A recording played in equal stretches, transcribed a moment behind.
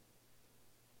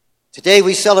Today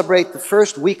we celebrate the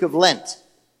first week of Lent.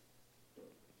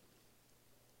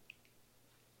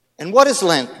 And what is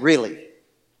Lent, really?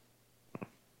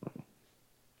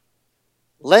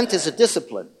 Lent is a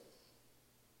discipline.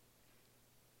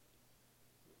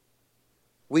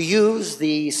 We use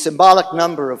the symbolic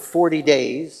number of 40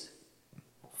 days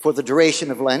for the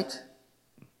duration of Lent,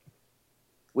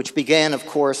 which began, of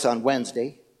course, on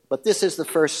Wednesday, but this is the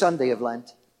first Sunday of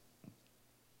Lent.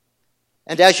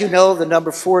 And as you know, the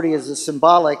number 40 is a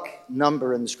symbolic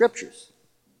number in the Scriptures.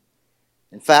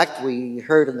 In fact, we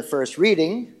heard in the first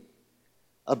reading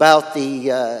about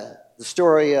the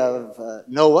story of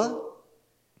Noah,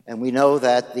 and we know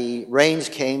that the rains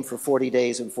came for 40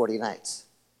 days and 40 nights.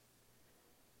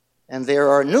 And there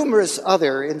are numerous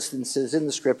other instances in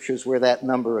the Scriptures where that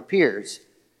number appears.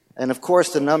 And of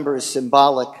course, the number is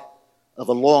symbolic of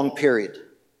a long period,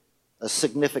 a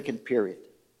significant period.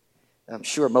 I'm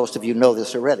sure most of you know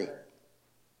this already.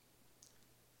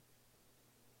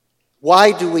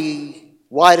 Why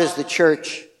does the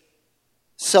church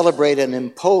celebrate and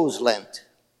impose Lent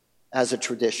as a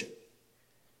tradition?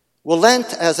 Well,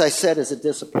 Lent, as I said, is a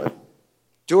discipline.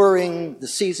 During the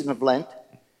season of Lent,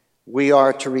 we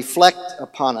are to reflect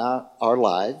upon our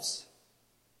lives,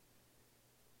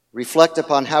 reflect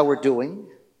upon how we're doing.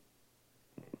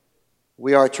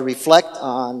 We are to reflect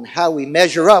on how we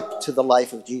measure up to the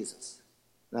life of Jesus.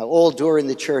 Now, all during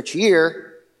the church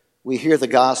year, we hear the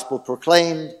gospel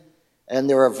proclaimed, and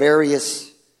there are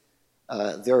various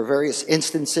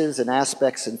instances and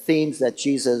aspects and themes that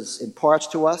Jesus imparts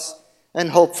to us, and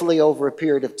hopefully over a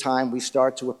period of time we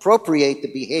start to appropriate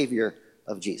the behavior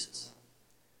of Jesus.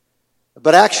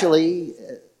 But actually,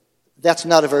 that's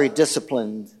not a very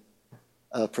disciplined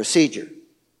procedure,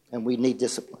 and we need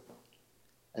discipline.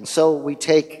 And so we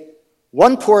take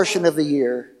one portion of the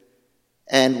year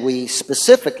and we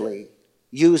specifically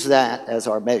use that as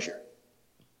our measure.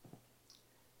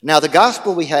 Now, the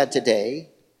gospel we had today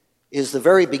is the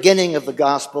very beginning of the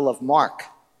Gospel of Mark.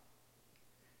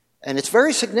 And it's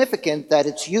very significant that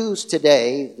it's used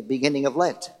today, the beginning of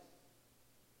Lent.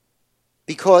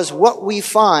 Because what we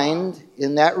find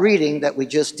in that reading that we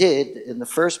just did in the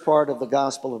first part of the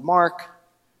Gospel of Mark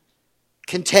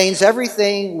contains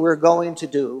everything we're going to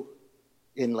do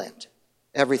in Lent.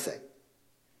 Everything.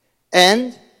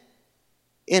 And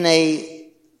in a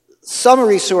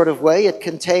summary sort of way, it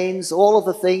contains all of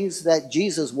the things that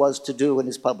Jesus was to do in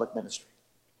his public ministry.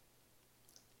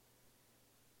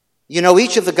 You know,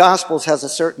 each of the Gospels has a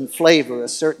certain flavor, a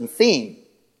certain theme.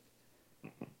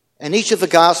 And each of the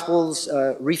Gospels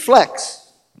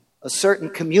reflects a certain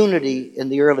community in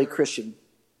the early Christian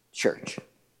church.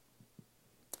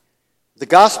 The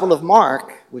Gospel of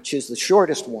Mark, which is the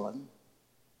shortest one,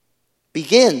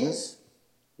 begins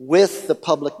with the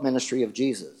public ministry of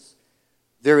Jesus.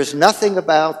 There is nothing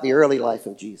about the early life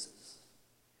of Jesus.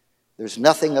 There's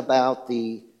nothing about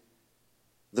the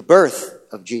birth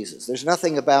of Jesus. There's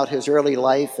nothing about his early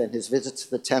life and his visits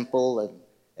to the temple and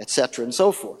etc. and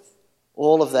so forth.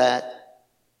 All of that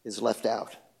is left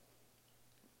out.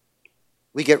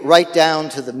 We get right down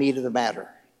to the meat of the matter.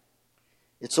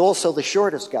 It's also the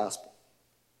shortest gospel.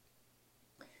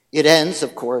 It ends,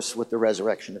 of course, with the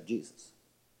resurrection of Jesus.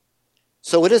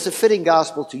 So it is a fitting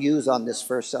gospel to use on this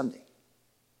first Sunday.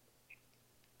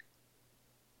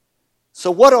 So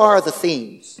what are the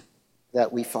themes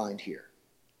that we find here?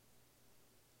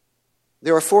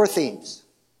 There are 4 themes.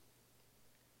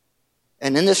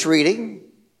 And in this reading,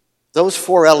 those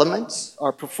 4 elements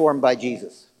are performed by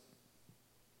Jesus.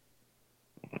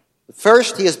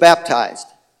 First, he is baptized.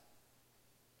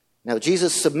 Now,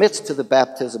 Jesus submits to the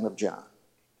baptism of John.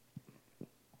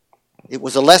 It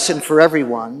was a lesson for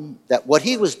everyone that what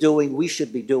he was doing, we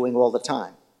should be doing all the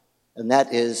time. And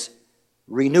that is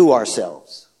renew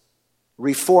ourselves,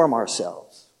 reform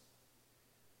ourselves,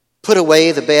 put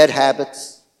away the bad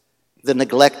habits, the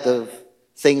neglect of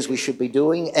things we should be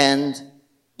doing, and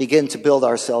begin to build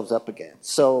ourselves up again.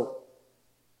 So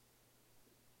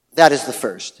that is the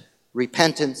first,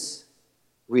 repentance,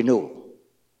 renewal.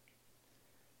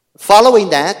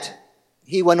 Following that,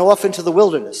 he went off into the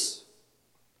wilderness.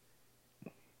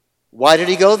 Why did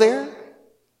he go there?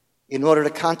 In order to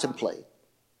contemplate,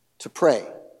 to pray,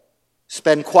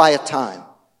 spend quiet time,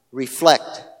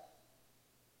 reflect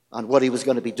on what he was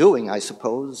going to be doing, I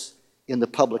suppose, in the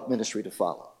public ministry to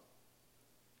follow.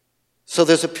 So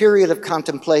there's a period of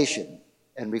contemplation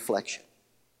and reflection.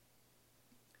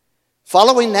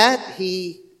 Following that,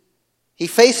 he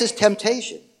faces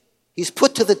temptation. He's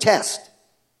put to the test.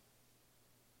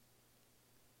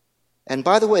 And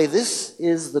by the way, this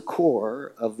is the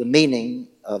core of the meaning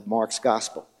of Mark's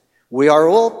gospel. We are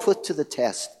all put to the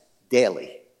test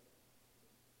daily.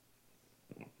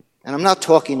 And I'm not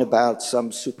talking about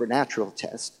some supernatural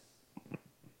test.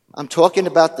 I'm talking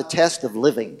about the test of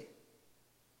living.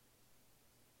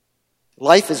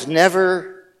 Life is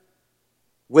never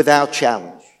without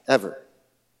challenge, ever.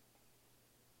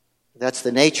 That's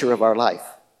the nature of our life.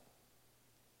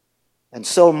 And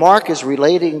so Mark is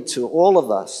relating to all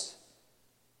of us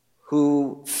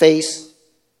who face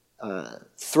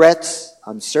threats,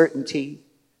 uncertainty,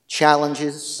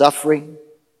 challenges, suffering,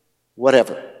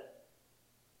 whatever.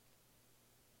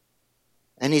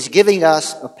 And he's giving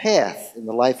us a path in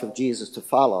the life of Jesus to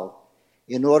follow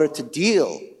in order to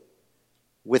deal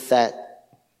with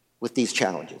these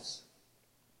challenges.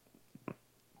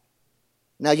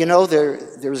 Now,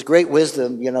 there's great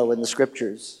wisdom, in the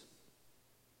scriptures.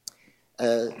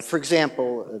 For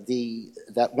example,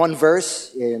 that one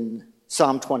verse in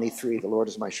Psalm 23, the Lord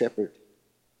is my shepherd.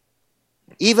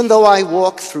 Even though I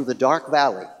walk through the dark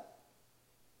valley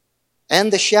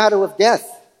and the shadow of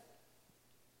death,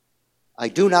 I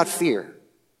do not fear,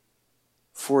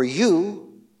 for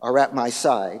you are at my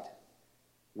side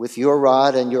with your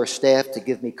rod and your staff to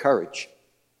give me courage.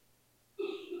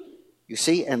 You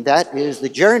see, and that is the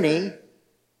journey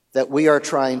that we are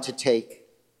trying to take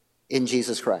in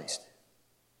Jesus Christ.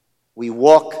 We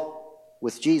walk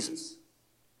with Jesus.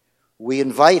 We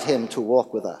invite him to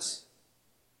walk with us.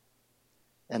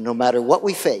 And no matter what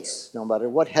we face, no matter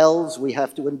what hells we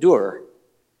have to endure,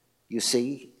 you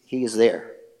see, he is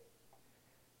there.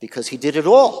 Because he did it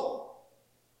all.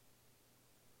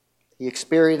 He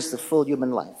experienced the full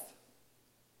human life.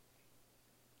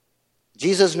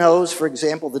 Jesus knows, for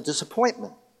example, the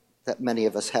disappointment that many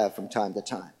of us have from time to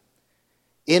time.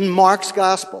 In Mark's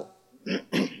gospel,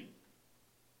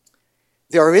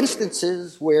 there are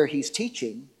instances where he's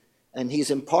teaching and he's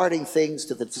imparting things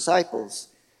to the disciples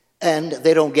and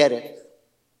they don't get it.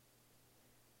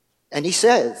 And he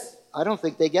says, I don't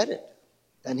think they get it.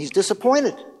 And he's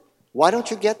disappointed. Why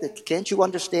don't you get it? Can't you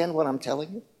understand what I'm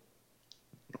telling you?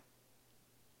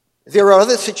 There are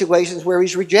other situations where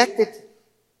he's rejected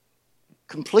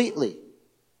completely.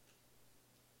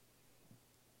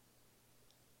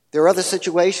 There are other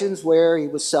situations where he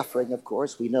was suffering, of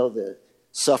course. We know the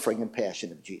suffering and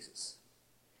passion of Jesus.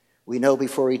 We know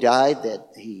before he died that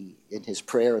in his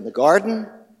prayer in the garden,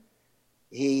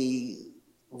 he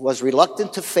was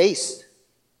reluctant to face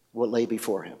what lay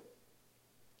before him.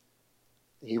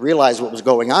 He realized what was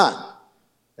going on.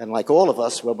 And like all of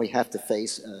us, when we have to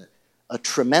face a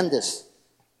tremendous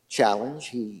challenge,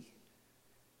 he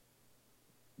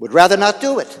would rather not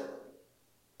do it.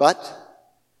 But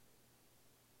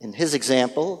in his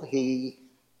example, he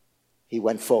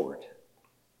went forward.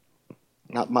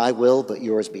 Not my will, but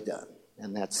yours be done.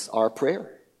 And that's our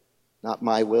prayer. Not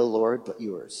my will, Lord, but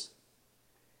yours.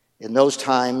 In those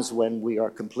times when we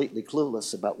are completely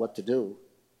clueless about what to do,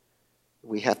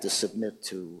 we have to submit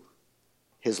to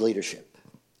his leadership.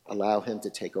 Allow him to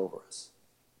take over us.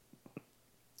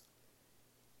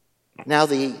 Now,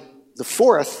 the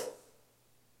fourth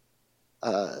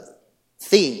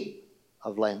theme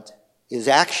of Lent is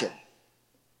action.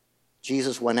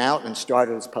 Jesus went out and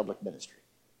started his public ministry.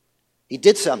 He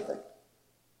did something.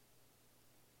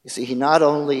 You see, he not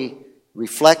only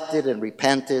reflected and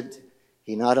repented,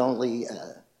 he not only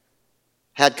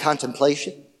had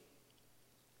contemplation,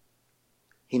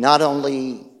 he not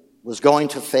only was going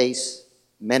to face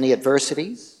many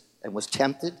adversities and was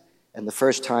tempted, and the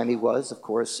first time he was, of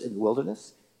course, in the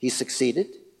wilderness, he succeeded,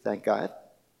 thank God.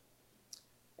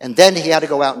 And then he had to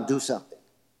go out and do something.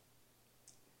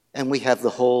 And we have the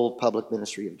whole public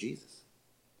ministry of Jesus.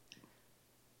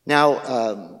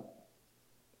 Now,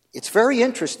 it's very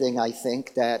interesting, I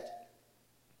think, that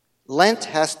Lent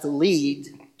has to lead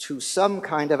to some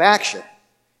kind of action.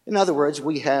 In other words,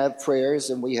 we have prayers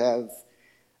and we have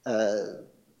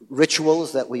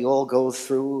rituals that we all go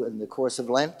through in the course of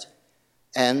Lent,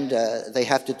 and they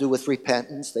have to do with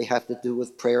repentance, they have to do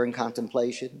with prayer and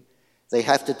contemplation, they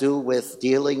have to do with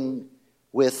dealing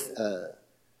with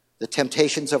the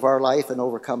temptations of our life and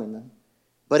overcoming them.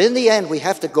 But in the end, we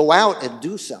have to go out and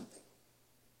do something.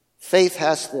 Faith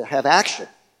has to have action.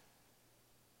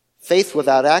 Faith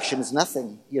without action is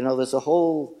nothing. You know, there's a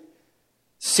whole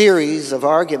series of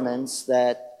arguments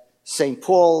that St.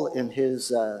 Paul in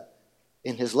his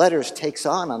letters takes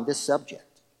on this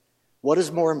subject. What is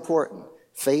more important,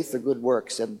 faith or good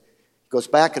works? And it goes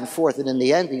back and forth, and in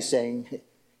the end he's saying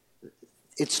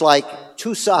it's like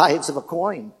two sides of a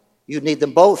coin. You need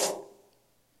them both.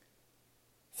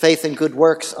 Faith and good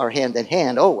works are hand in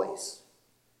hand always.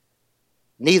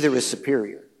 Neither is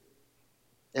superior.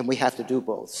 And we have to do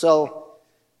both. So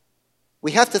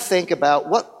we have to think about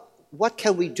what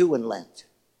can we do in Lent?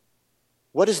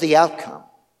 What is the outcome?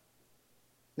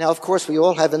 Now, of course, we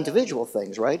all have individual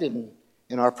things, right? In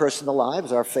our personal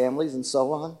lives, our families, and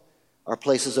so on, our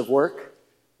places of work.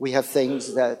 We have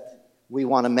things that we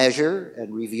want to measure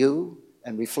and review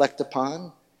and reflect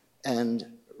upon and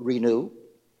renew.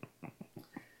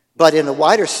 But in a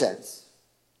wider sense,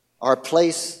 our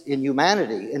place in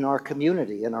humanity, in our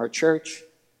community, in our church,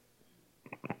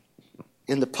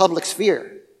 in the public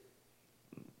sphere.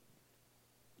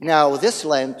 Now, this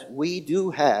Lent, we do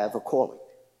have a calling.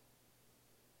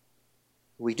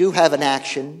 We do have an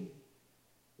action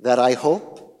that I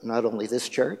hope, not only this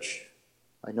church,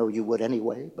 I know you would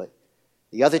anyway, but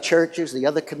the other churches, the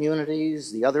other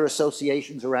communities, the other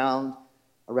associations around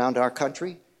our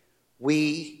country,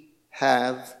 we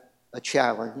have a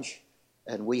challenge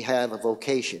and we have a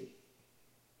vocation.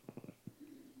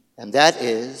 And that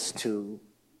is to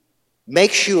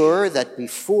make sure that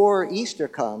before Easter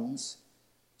comes,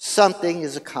 something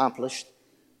is accomplished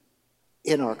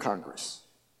in our Congress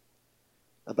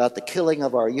about the killing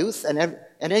of our youth and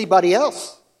anybody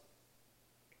else.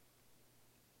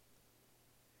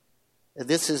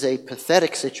 This is a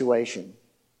pathetic situation.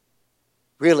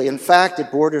 Really, in fact,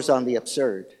 it borders on the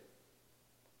absurd.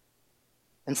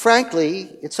 And frankly,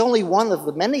 it's only one of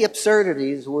the many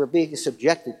absurdities we're being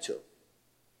subjected to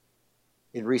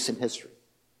in recent history.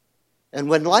 And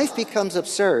when life becomes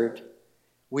absurd,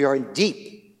 we are in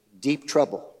deep, deep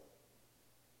trouble.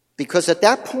 Because at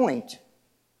that point,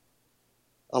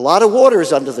 a lot of water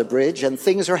is under the bridge and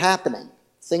things are happening,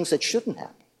 things that shouldn't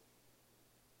happen.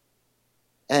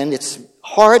 And it's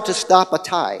hard to stop a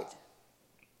tide.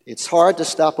 It's hard to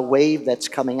stop a wave that's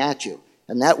coming at you.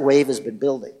 And that wave has been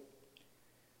building.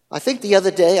 I think the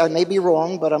other day, I may be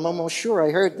wrong, but I'm almost sure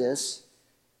I heard this,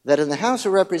 that in the House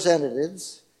of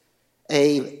Representatives,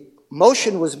 a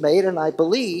motion was made, and I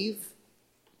believe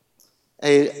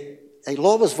a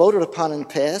law was voted upon and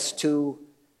passed to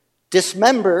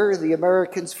dismember the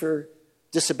Americans for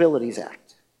Disabilities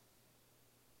Act.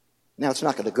 Now, it's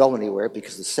not going to go anywhere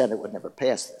because the Senate would never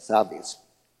pass this, obviously.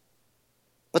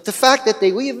 But the fact that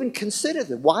we even considered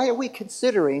it, why are we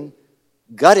considering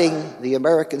gutting the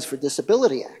Americans for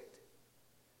Disability Act?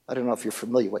 I don't know if you're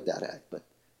familiar with that act, but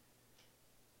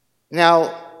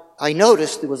now I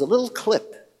noticed there was a little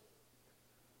clip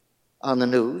on the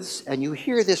news, and you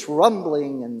hear this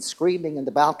rumbling and screaming in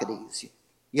the balconies.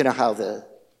 You know how the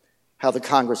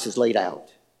Congress is laid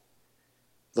out.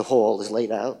 The hall is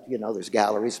laid out, there's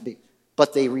galleries,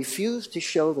 but they refuse to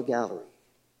show the gallery.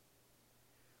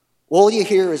 All you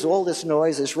hear is all this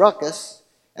noise, this ruckus,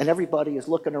 and everybody is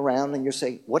looking around, and you're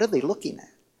saying, what are they looking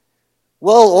at?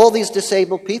 Well, all these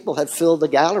disabled people had filled the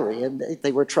gallery, and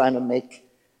they were trying to make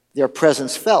their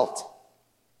presence felt.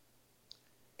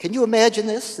 Can you imagine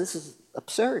this? This is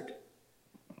absurd.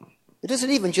 It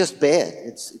isn't even just bad.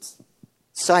 It's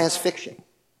science fiction.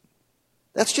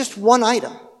 That's just one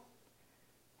item.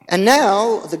 And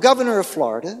now the governor of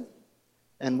Florida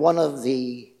and one of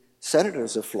the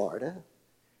senators of Florida,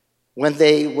 when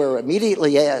they were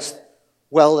immediately asked,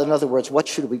 well, in other words, what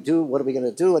should we do? What are we going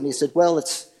to do? And he said, well,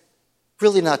 it's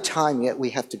really not time yet.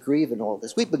 We have to grieve in all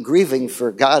this. We've been grieving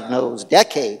for, God knows,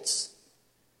 decades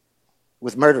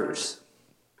with murderers.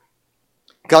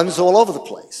 Guns all over the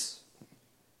place.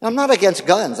 I'm not against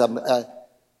guns.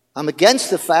 I'm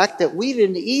against the fact that we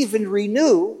didn't even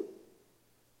renew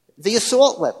the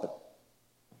assault weapon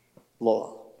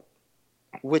law,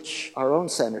 which our own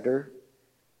senator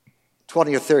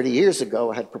 20 or 30 years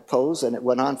ago had proposed, and it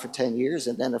went on for 10 years,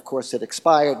 and then, of course, it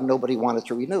expired, and nobody wanted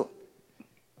to renew it.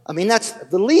 I mean, that's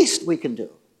the least we can do,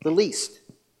 the least.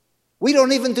 We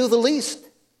don't even do the least.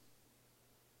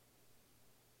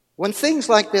 When things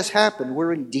like this happen,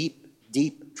 we're in deep,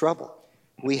 deep trouble.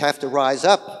 We have to rise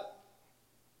up.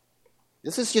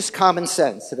 This is just common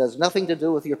sense. It has nothing to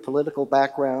do with your political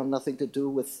background, nothing to do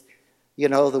with,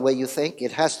 the way you think.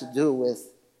 It has to do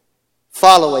with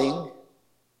following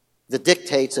the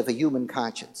dictates of a human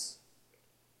conscience.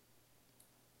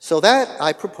 So that,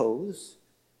 I propose,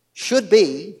 should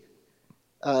be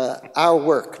our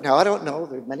work. Now, I don't know.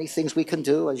 There are many things we can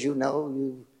do, as you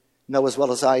know as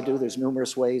well as I do. There's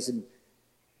numerous ways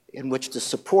in which to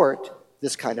support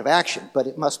this kind of action, but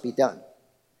it must be done.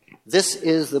 This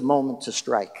is the moment to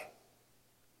strike.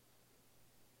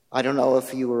 I don't know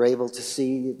if you were able to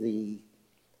see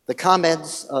the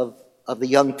comments of the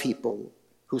young people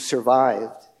who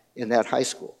survived in that high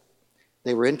school.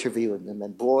 They were interviewing them,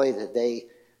 and boy,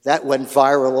 that went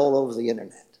viral all over the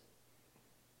internet.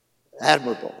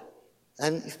 Admirable.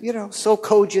 And, so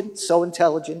cogent, so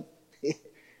intelligent.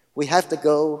 We have to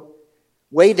go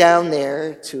way down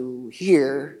there to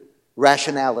hear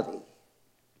rationality.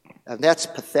 And that's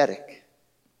pathetic.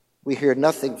 We hear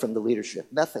nothing from the leadership,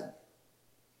 nothing.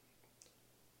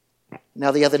 Now,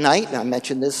 the other night, and I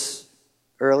mentioned this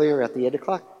earlier at the 8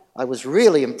 o'clock, I was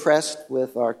really impressed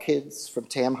with our kids from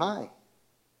Tam High.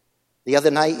 The other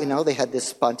night, they had this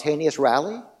spontaneous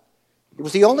rally. It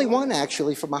was the only one,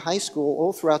 actually, from a high school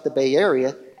all throughout the Bay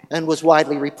Area and was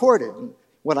widely reported. And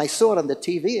when I saw it on the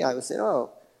TV, I would say, oh,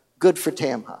 good for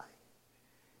Tam High.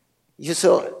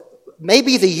 So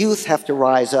maybe the youth have to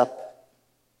rise up,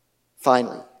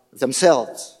 finally,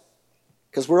 themselves.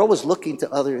 Because we're always looking to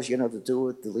others, to do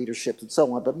it, the leadership and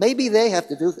so on. But maybe they have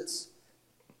to do this.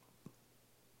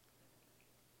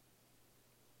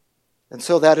 And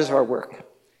so that is our work.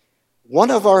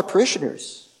 One of our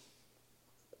parishioners,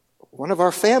 one of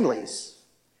our families,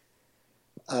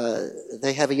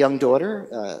 they have a young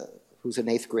daughter who's in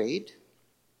 8th grade.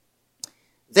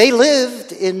 They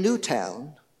lived in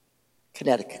Newtown,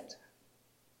 Connecticut,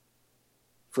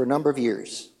 for a number of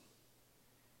years.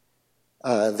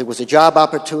 There was a job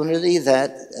opportunity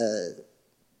that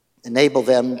enabled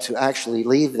them to actually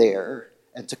leave there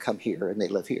and to come here, and they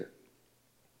live here.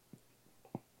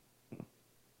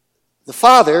 The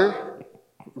father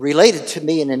related to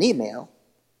me in an email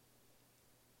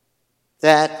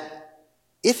that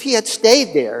if he had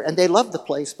stayed there, and they loved the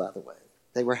place, by the way,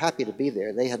 they were happy to be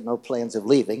there. They had no plans of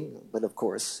leaving, but of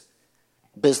course,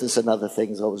 business and other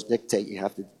things always dictate you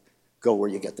have to go where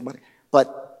you get the money.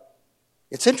 But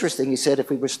it's interesting, he said, if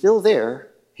we were still there,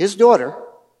 his daughter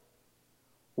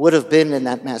would have been in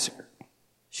that massacre.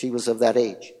 She was of that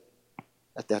age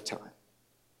at that time.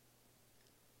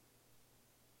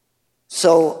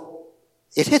 So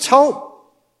it hits home.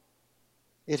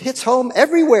 It hits home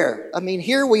everywhere. I mean,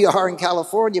 here we are in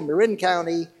California, Marin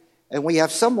County, and we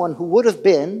have someone who would have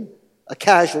been a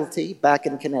casualty back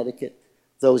in Connecticut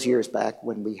those years back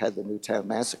when we had the Newtown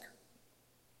massacre.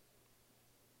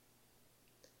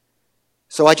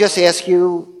 So I just ask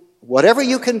you, whatever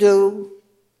you can do,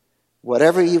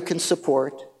 whatever you can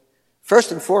support,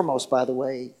 first and foremost, by the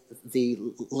way, the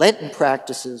Lenten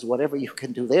practices, whatever you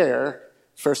can do there,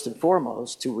 first and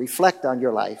foremost, to reflect on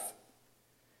your life.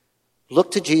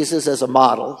 Look to Jesus as a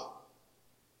model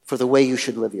for the way you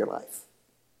should live your life.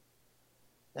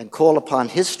 And call upon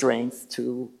his strength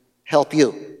to help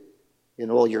you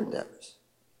in all your endeavors.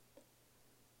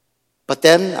 But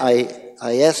then I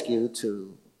ask you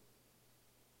to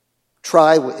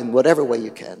try in whatever way you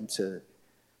can to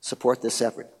support this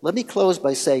effort. Let me close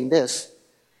by saying this.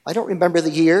 I don't remember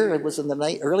the year. It was in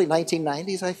the early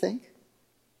 1990s, I think.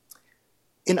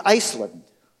 In Iceland,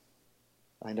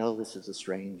 I know this is a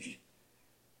strange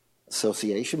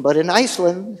association, but in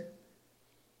Iceland,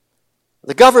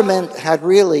 the government had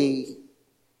really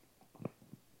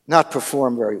not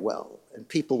performed very well, and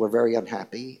people were very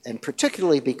unhappy, and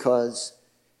particularly because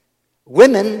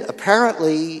women,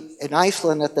 apparently, in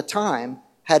Iceland at the time,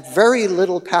 had very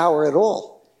little power at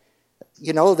all.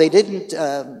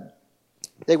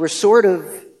 They were sort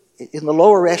of in the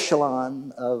lower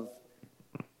echelon of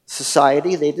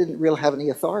society. They didn't really have any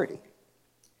authority.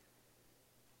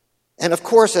 And of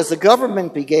course, as the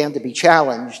government began to be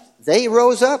challenged, they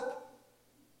rose up.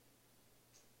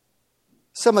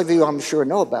 Some of you, I'm sure,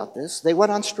 know about this. They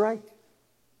went on strike.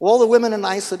 All the women in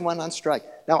Iceland went on strike.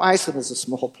 Now, Iceland is a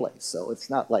small place, so it's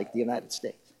not like the United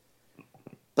States.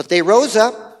 But they rose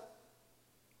up.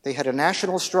 They had a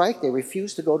national strike. They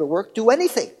refused to go to work, do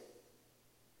anything.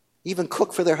 Even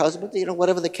cook for their husband,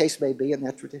 whatever the case may be in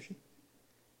that tradition.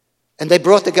 And they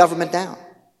brought the government down.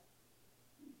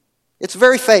 It's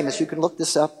very famous. You can look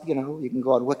this up. You can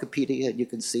go on Wikipedia and you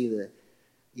can see the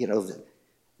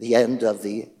end of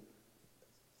the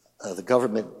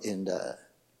government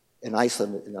in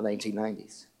Iceland in the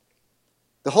 1990s.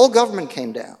 The whole government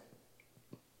came down.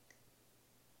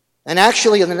 And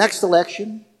actually, in the next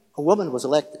election, a woman was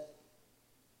elected.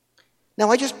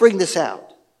 Now, I just bring this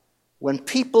out. When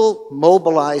people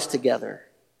mobilize together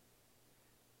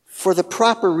for the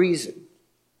proper reason,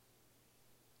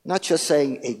 not just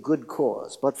saying a good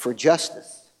cause, but for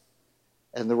justice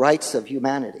and the rights of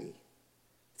humanity,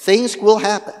 things will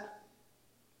happen.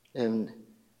 And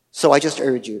so I just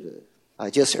urge you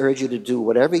to do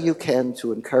whatever you can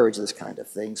to encourage this kind of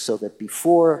thing so that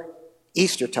before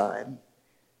Easter time,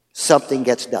 something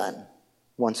gets done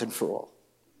once and for all.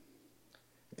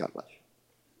 God bless you.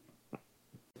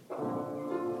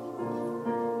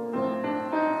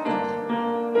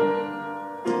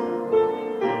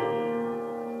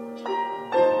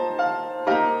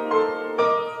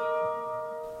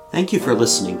 Thank you for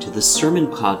listening to this sermon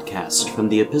podcast from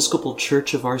the Episcopal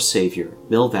Church of Our Savior,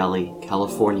 Mill Valley,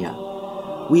 California.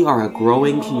 We are a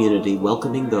growing community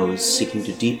welcoming those seeking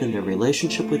to deepen their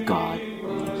relationship with God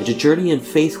and to journey in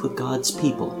faith with God's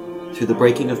people through the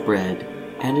breaking of bread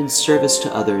and in service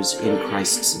to others in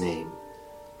Christ's name.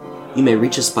 You may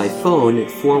reach us by phone at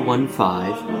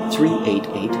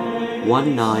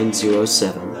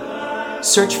 415-388-1907.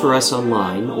 Search for us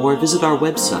online or visit our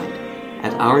website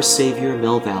at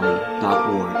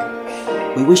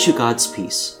oursaviormillvalley.org. We wish you God's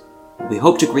peace. We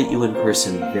hope to greet you in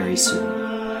person very soon.